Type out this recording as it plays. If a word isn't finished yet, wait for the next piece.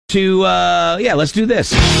let's do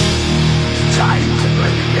this. Time to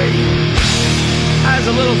play the game. As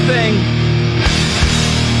a little thing.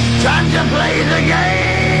 Time to play the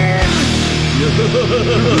game.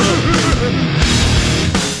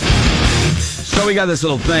 So we got this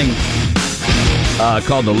little thing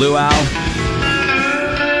called the luau.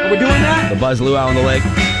 Are we doing that? The Buzz Luau on the lake.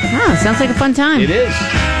 Oh, sounds like a fun time. It is.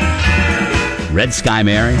 Red Sky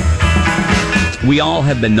Mary. We all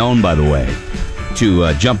have been known, by the way,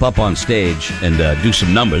 to jump up on stage and do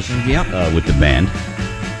some numbers with the band.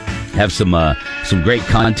 Have some great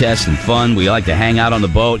contests and fun. We like to hang out on the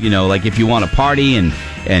boat. You know, like if you want to party and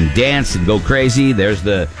dance and go crazy, there's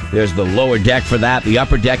the lower deck for that. The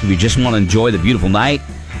upper deck, if you just want to enjoy the beautiful night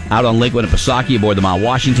out on Lake Winnipesaukee aboard the Mount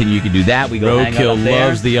Washington, you can do that. We go hang out up there.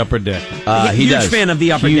 Loves the upper deck. He Huge does. fan of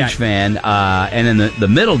the upper deck. Huge fan. And then the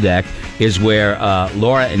middle deck is where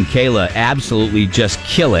Laura and Kayla absolutely just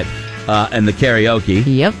kill it in the karaoke.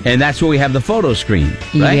 Yep. And that's where we have the photo screen.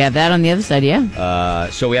 You Right? have that on the other side, yeah.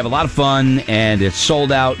 So we have a lot of fun, and it's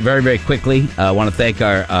sold out very, very quickly. I want to thank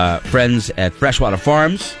our friends at Freshwater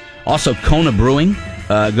Farms. Also, Kona Brewing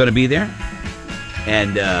going to be there.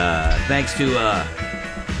 And thanks to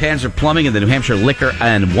Panzer Plumbing and the New Hampshire Liquor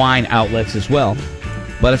and Wine outlets as well.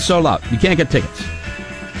 But it's sold out. You can't get tickets.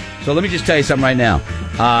 So let me just tell you something right now.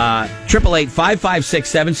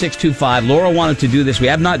 888-556-7625. Laura wanted to do this. We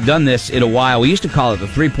have not done this in a while. We used to call it the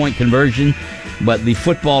three-point conversion, but the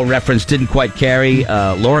football reference didn't quite carry.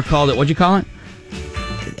 Laura called it, what'd you call it?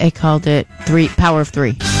 I called it Power of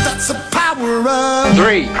Three. That's the power of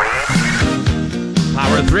Three.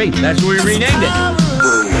 Power of Three. That's what we renamed it.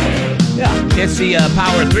 Yeah, it's the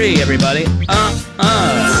Power of Three, everybody.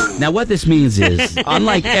 Now, what this means is,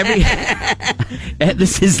 unlike every...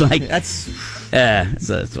 this is like... That's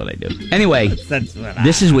what I do. Anyway, that's what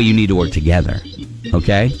this is where you need to work together,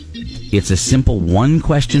 okay? It's a simple one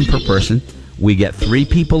question per person. We get 3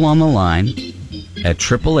 people on the line at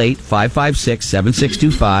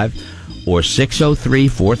 888-556-7625 or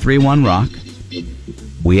 603-431-ROCK.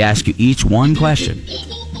 We ask you each one question.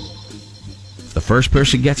 If the first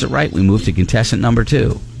person gets it right, we move to contestant number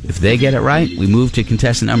 2. If they get it right, we move to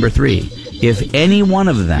contestant number 3. If any one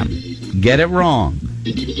of them get it wrong,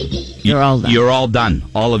 You're all done. You're all done.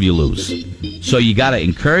 All of you lose. So you got to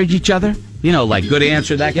encourage each other. You know, like good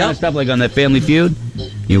answer, that kind of stuff, like on that Family Feud.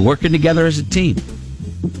 You're working together as a team.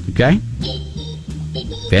 Okay?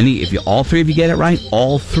 If all 3 of you get it right,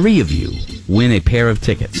 all 3 of you win a pair of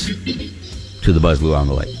tickets to the Buzz Luau on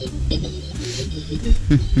the Lake.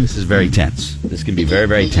 This is very tense. This can be very,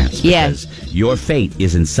 very tense. Yes. Because your fate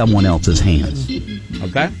is in someone else's hands.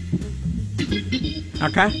 Okay?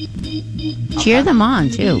 Okay? Cheer them on,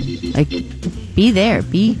 too. Like, be there.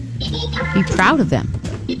 Be proud of them.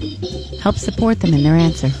 Help support them in their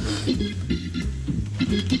answer.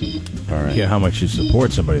 All right. Yeah, how much you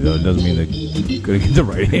support somebody, though, it doesn't mean they're going to get the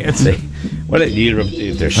right answer.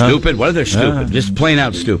 If they're stupid, what if they're stupid? Just plain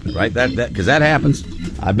out stupid, right? Because that happens.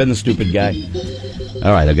 I've been the stupid guy.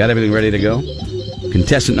 All right, I've got everything ready to go.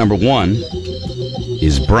 Contestant number 1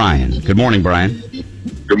 is Brian. Good morning, Brian.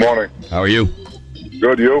 Good morning. How are you?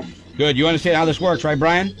 Good, you? Good. You understand how this works, right,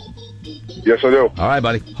 Brian? Yes, I do. All right,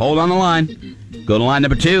 buddy. Hold on the line. Go to line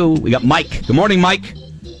number 2. We got Mike. Good morning, Mike.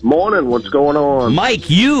 Morning, what's going on? Mike,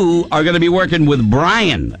 you are going to be working with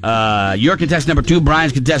Brian. You're contestant number 2.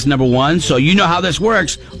 Brian's contestant number 1. So you know how this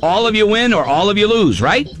works. All of you win or all of you lose,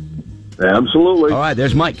 right? Absolutely. All right,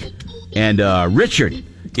 there's Mike. And Richard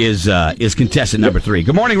is contestant number 3.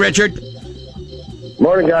 Good morning, Richard.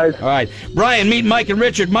 Morning, guys. All right. Brian, meet Mike and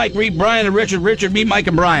Richard. Mike, meet Brian and Richard. Richard, meet Mike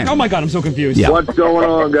and Brian. Oh, my God, I'm so confused. Yeah. What's going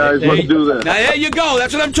on, guys? Let's do this. Now, there you go.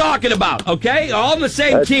 That's what I'm talking about, okay? All on the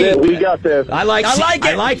same That's team. it. We got this. I like it.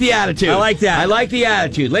 I like the attitude. I like that. I like the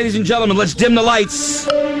attitude. Ladies and gentlemen, let's dim the lights.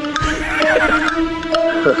 All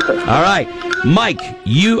right. Mike,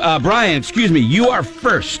 Brian, you are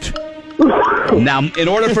first. Now, in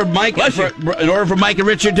order for Mike and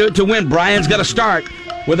Richard to win, Brian's got to start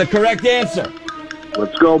with a correct answer.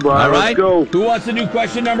 Let's go, Brian. All right. Let's go. Who wants to do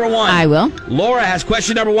question number 1? I will. Laura has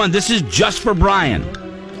question number 1. This is just for Brian.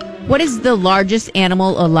 What is the largest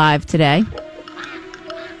animal alive today?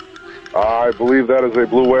 I believe that is a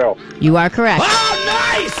blue whale. You are correct. Oh,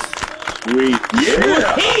 nice! Sweet.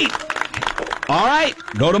 Yeah. Sweet. All right.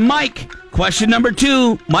 Go to Mike. Question number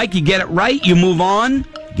 2. Mike, you get it right, you move on.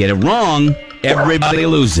 Get it wrong, everybody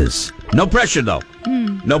loses. No pressure, though.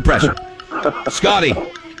 No pressure. Scotty.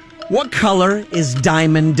 What color is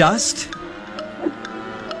diamond dust?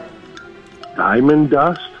 Diamond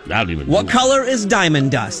dust? What color is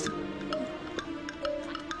diamond dust?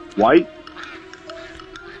 White?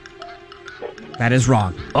 That is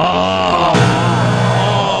wrong. Oh,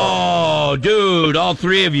 dude, all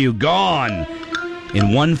three of you gone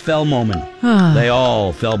in one fell moment. They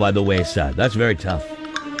all fell by the wayside. That's very tough.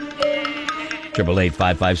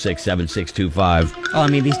 888-556-7625. Oh, I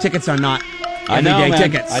mean, these tickets are not I know, everyday man.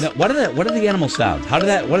 tickets. I know. What are the animal sounds?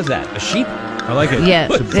 What is that? A sheep? I like it. Yeah,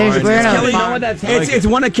 It's a there's barn. we're in a Kelly, farm. It's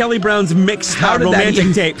one of Kelly Brown's mixed How did that romantic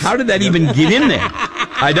even, tapes. How did that even get in there?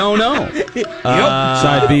 I don't know.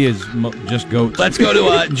 Side B is just goats. Let's go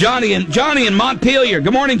to Johnny in Montpelier.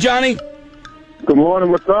 Good morning, Johnny. Good morning.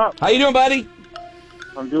 What's up? How you doing, buddy?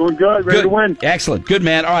 I'm doing good. Ready to win. Excellent. Good,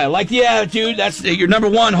 man. All right. I like the attitude. That's your number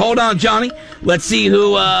one. Hold on, Johnny. Let's see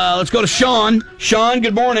who. Let's go to Sean. Sean,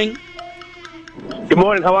 good morning. Good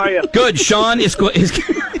morning. How are you? Good. Sean is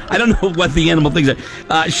I don't know what the animal thinks.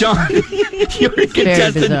 Sean, you're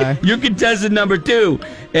bizarre. contestant number 2.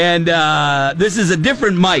 And this is a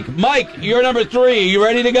different Mike. Mike, you're number 3. Are you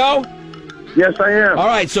ready to go? Yes, I am. All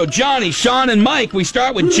right. So Johnny, Sean, and Mike, we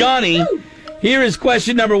start with Johnny. Here is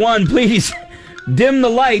question number 1. Please dim the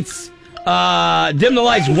lights. Dim the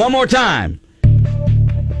lights one more time.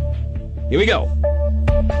 Here we go.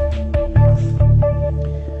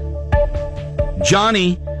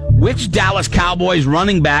 Johnny, which Dallas Cowboys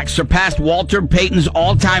running back surpassed Walter Payton's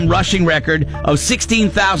all-time rushing record of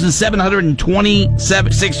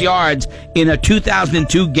 16,726 yards in a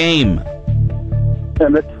 2002 game?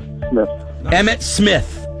 Emmett Smith. Emmitt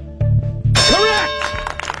Smith.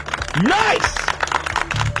 Correct. Nice.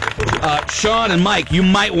 Sean and Mike, you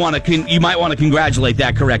might want to congratulate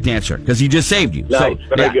that correct answer because he just saved you. Nice.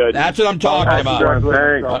 Very good. That's what I'm talking about.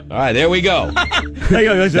 Thanks. All right, there we go. That's what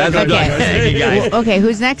I'm talking about. Thank you, guys. Okay,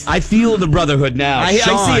 who's next? I feel the brotherhood now. I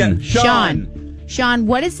see it. Sean,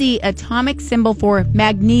 what is the atomic symbol for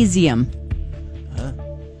magnesium? Oh,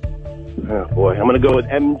 boy. I'm going to go with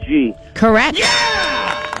MG. Correct.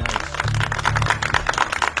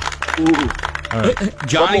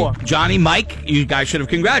 Johnny, Mike, you guys should have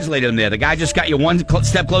congratulated him there. The guy just got you one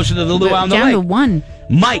step closer to the luau on the Down to lake. 1.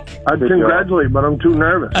 Mike, I'd congratulate, but I'm too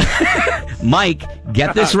nervous. Mike,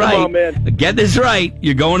 get this right. Come on, man. Get this right.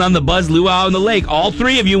 You're going on the Buzz Luau on the lake. All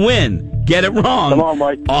 3 of you win. Get it wrong. Come on,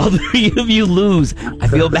 Mike. All 3 of you lose. I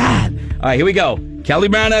feel bad. All right, here we go. Kelly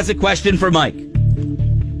Brown has a question for Mike.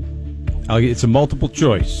 It's a multiple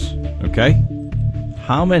choice, okay?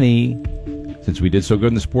 How many, since we did so good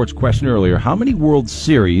in the sports question earlier, how many World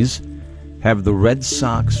Series have the Red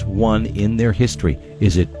Sox won in their history?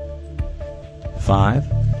 Is it 5,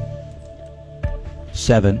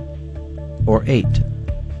 7, or 8? I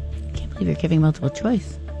can't believe you're giving multiple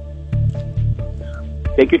choice.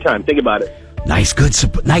 Take your time. Think about it. Nice, good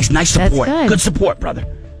support. Nice support. good. Good support, brother.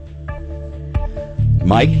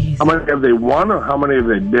 Mike, How many have they won, or how many have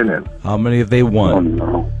they been in? How many have they Oh, won?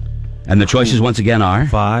 no. and the choices once again are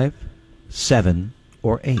 5, 7,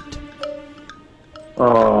 or 8?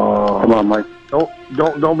 Oh, come on, Mike.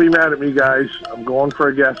 Don't be mad at me, guys. I'm going for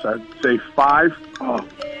a guess. I'd say 5. Oh.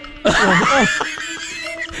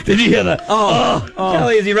 Did you hear that?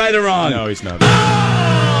 Kelly, is he right or wrong? No, he's not.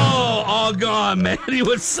 Oh, all gone, man. He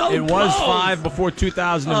was so It was close. 5 before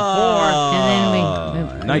 2004. And then we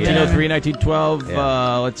 1903,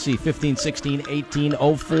 1912, let's see, 15, 16, 18,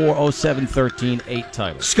 04, 07, 13, 8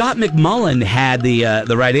 titles. Scott McMullen had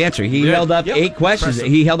the right answer. He Yeah. held up Yep. 8 questions.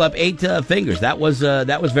 Impressive. He held up 8 fingers. That was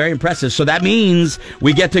very impressive. So that means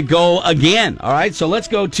we get to go again. All right. So let's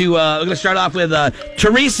go to. We're going to start off with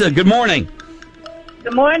Teresa. Good morning.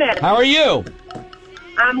 Good morning. How are you?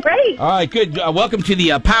 I'm great. All right. Good. Welcome to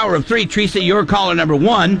the Power of 3. Teresa, you're caller number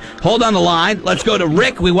 1. Hold on the line. Let's go to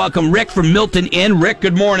Rick. We welcome Rick from Milton Inn. Rick,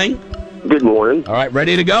 good morning. Good morning. All right.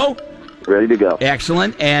 Ready to go? Ready to go.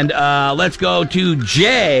 Excellent. And let's go to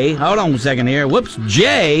Jay. Hold on a second here. Whoops.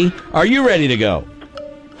 Jay, are you ready to go?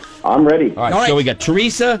 I'm ready. All right. So we got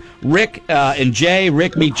Teresa, Rick, and Jay.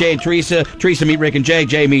 Rick meet Jay and Teresa. Teresa meet Rick and Jay.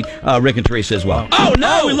 Jay meet Rick and Teresa as well. Oh,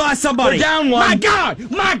 no. Oh, we lost somebody. We're down 1. My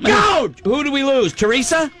God. My God. Who did we lose?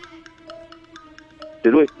 Teresa?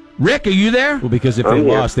 Did we? Rick, are you there? Well, because if they I'm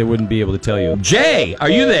here. lost, they wouldn't be able to tell you. Jay,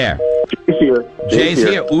 are you there? Jay's here. Jay's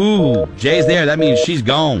here. Ooh, Jay's there. That means she's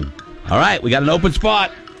gone. All right. We got an open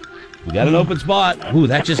spot. Ooh,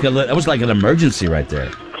 that was like an emergency right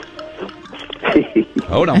there.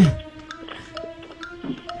 Hold on.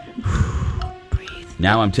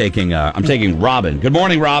 Now I'm taking Robin. Good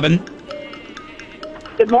morning, Robin.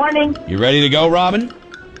 Good morning. You ready to go, Robin?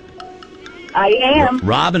 I am.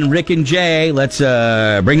 Robin, Rick, and Jay. Let's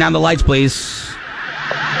bring down the lights, please.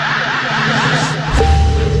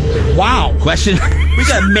 Wow. Question. We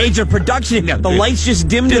got major production here. The lights just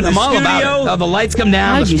dimmed in the I'm all studio. about it. Oh, the lights come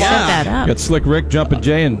down. How'd the you set spot. that up? Got Slick Rick, Jumpin'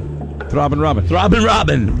 Jay, and Throbbing Robin. Throbbing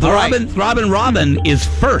Robin. All right. Throbbing Robin is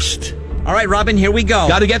first. All right, Robin, here we go.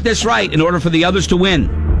 Got to get this right in order for the others to win.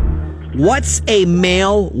 What's a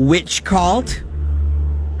male witch called?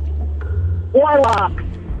 Warlock.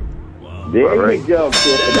 There you go,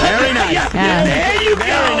 kid. Very nice. Yeah. There you go.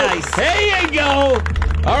 Very nice. There you go.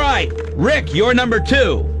 All right, Rick, you're number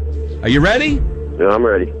 2. Are you ready? Yeah, I'm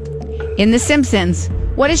ready. In The Simpsons,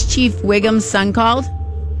 what is Chief Wiggum's son called?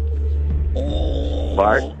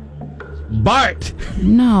 Bart. Bart.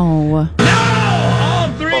 No.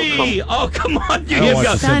 All 3. Oh, come on. You don't watch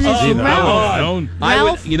go. The Son Simpsons is either. I Ralph. wouldn't have known.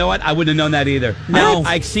 Ralph? You know what? I wouldn't have known that either. No.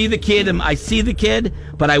 I see the kid. I see the kid,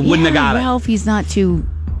 but I wouldn't have got Ralph, he's not too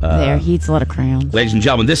there. He eats a lot of crayons. it. Ladies and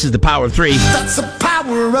gentlemen, this is the power of 3. That's the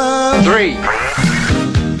power of 3.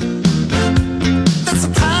 That's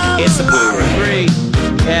the power It's the power of 3.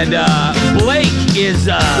 And Blake is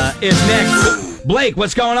next. Blake,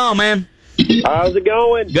 what's going on, man? How's it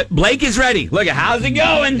going? Good. Blake is ready. Look at how's it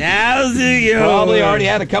going? How's it going? Probably already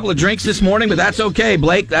had a couple of drinks this morning, but that's okay,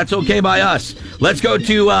 Blake. That's okay by us. Let's go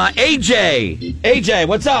to AJ. AJ,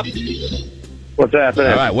 what's up? What's happening?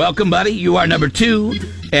 All right, welcome, buddy. You are number 2,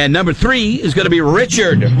 and number 3 is going to be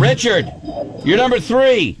Richard. Richard, you're number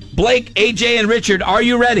 3. Blake, AJ, and Richard, are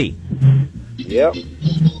you ready? Yep.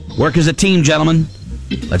 Work as a team, gentlemen.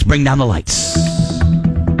 Let's bring down the lights.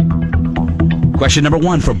 Question number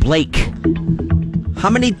 1 for Blake. How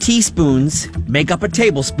many teaspoons make up a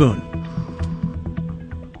tablespoon?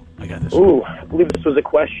 I got this. Ooh, I believe this was a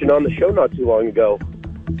question on the show not too long ago.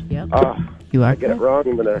 Yep. If You are I get it wrong,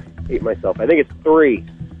 I'm going to hate myself. I think it's 3.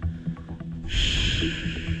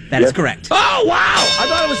 That is Yes. correct. Oh, wow! I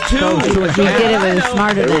thought it was 2. He did it with a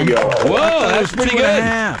smarter There we than. go. Whoa, that's pretty good.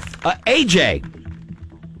 2.5. AJ,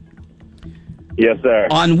 Yes, sir.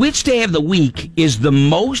 on which day of the week is the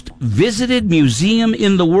most visited museum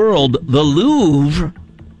in the world, the Louvre,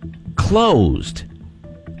 closed?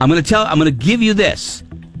 I'm going to give you this.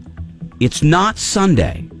 It's not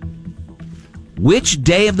Sunday. Which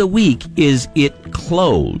day of the week is it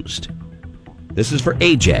closed? This is for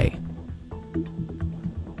AJ.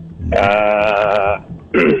 I'm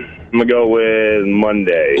going to go with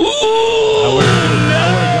Monday. Ooh! I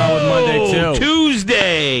would've gone with Monday, too.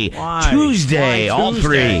 Tuesday. Why? Tuesday. Why All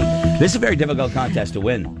Tuesday? 3. This is a very difficult contest to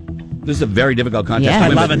win. This is a very difficult contest Yeah. to I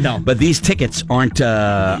win. love but- it, though. But these tickets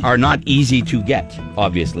are not easy to get,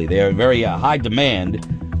 obviously. They are very high demand.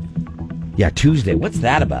 Yeah, Tuesday. What's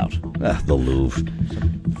that about? The Louvre.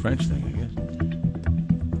 French thing, I guess.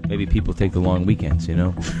 Maybe people take the long weekends, you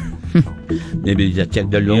know? Maybe just check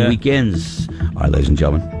their long Yeah. weekends. All right, ladies and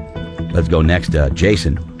gentlemen. Let's go next.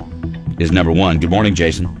 Jason is number 1. Good morning,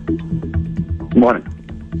 Jason. Good morning.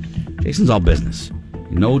 Jason's all business.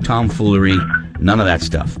 No tomfoolery, none of that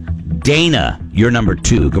stuff. Dana, you're number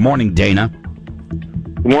 2. Good morning, Dana.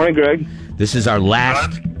 Good morning, Greg. This is our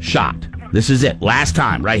last shot. This is it. Last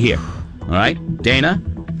time, right here. All right? Dana,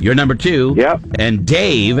 you're number 2. Yep. And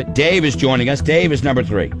Dave is joining us. Dave is number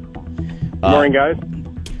 3. Good morning, guys.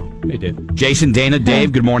 They did. Jason, Dana,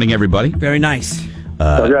 Dave, good morning, everybody. Very nice.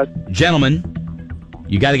 Congrats. Gentlemen,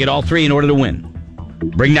 you got to get all 3 in order to win.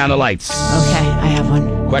 Bring down the lights. Okay, I have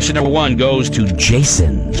one. Question number 1 goes to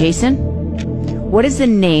Jason. Jason, what is the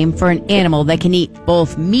name for an animal that can eat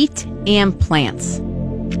both meat and plants?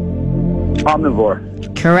 Omnivore.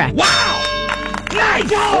 Correct. Wow! Nice!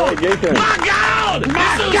 Hey, Jason. My God!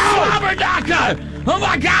 This is Slobber Doctor! Oh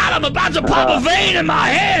my God, I'm about to pop a vein in my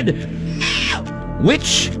head!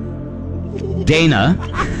 Which Dana...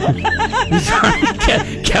 Sorry,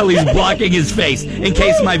 Kelly's blocking his face in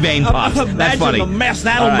case my vein pops. That's Imagine funny. the mess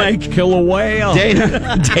that'll All right. make. Kill a whale.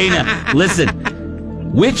 Dana, listen.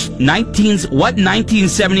 What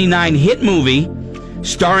 1979 hit movie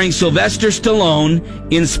starring Sylvester Stallone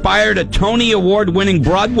inspired a Tony Award-winning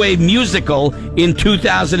Broadway musical in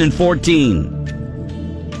 2014?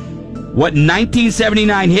 What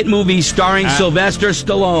 1979 hit movie starring Sylvester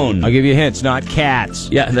Stallone? I'll give you hints, not cats.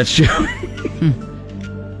 Yeah, that's true.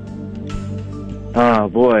 Oh,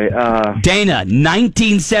 boy. Dana,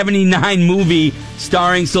 1979 movie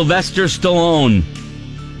starring Sylvester Stallone.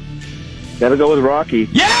 Gotta go with Rocky.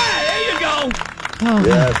 Yeah, there you go.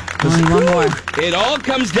 Oh, only one more. It all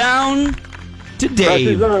comes down to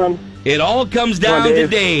Dave. Pressure's on. It all comes Come on, down to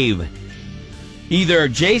Dave. Dave. Either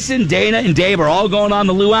Jason, Dana, and Dave are all going on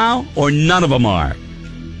the luau, or none of them are.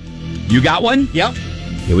 You got one? Yep.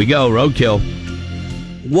 Here we go, roadkill.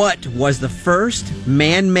 What was the first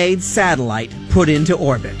man-made satellite put into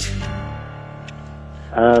orbit?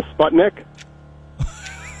 Sputnik.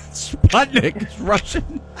 Sputnik is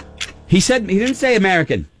Russian. He didn't say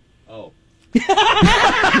American. Oh.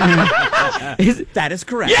 That is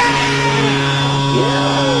correct. You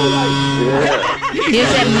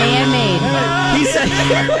said man-made. he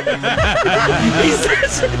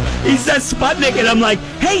says Sputnik, and I'm like,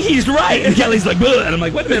 hey, he's right. And Kelly's like, ugh. And I'm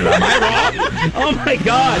like, wait a minute, am I wrong? Oh my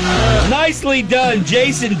God! Nicely done,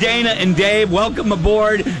 Jason, Dana, and Dave. Welcome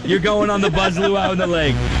aboard. You're going on the Buzz Luau in the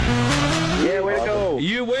Lake. Yeah, way to go.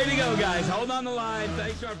 You way to go, guys. Hold on the line.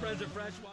 Thanks to our friends at Freshwater.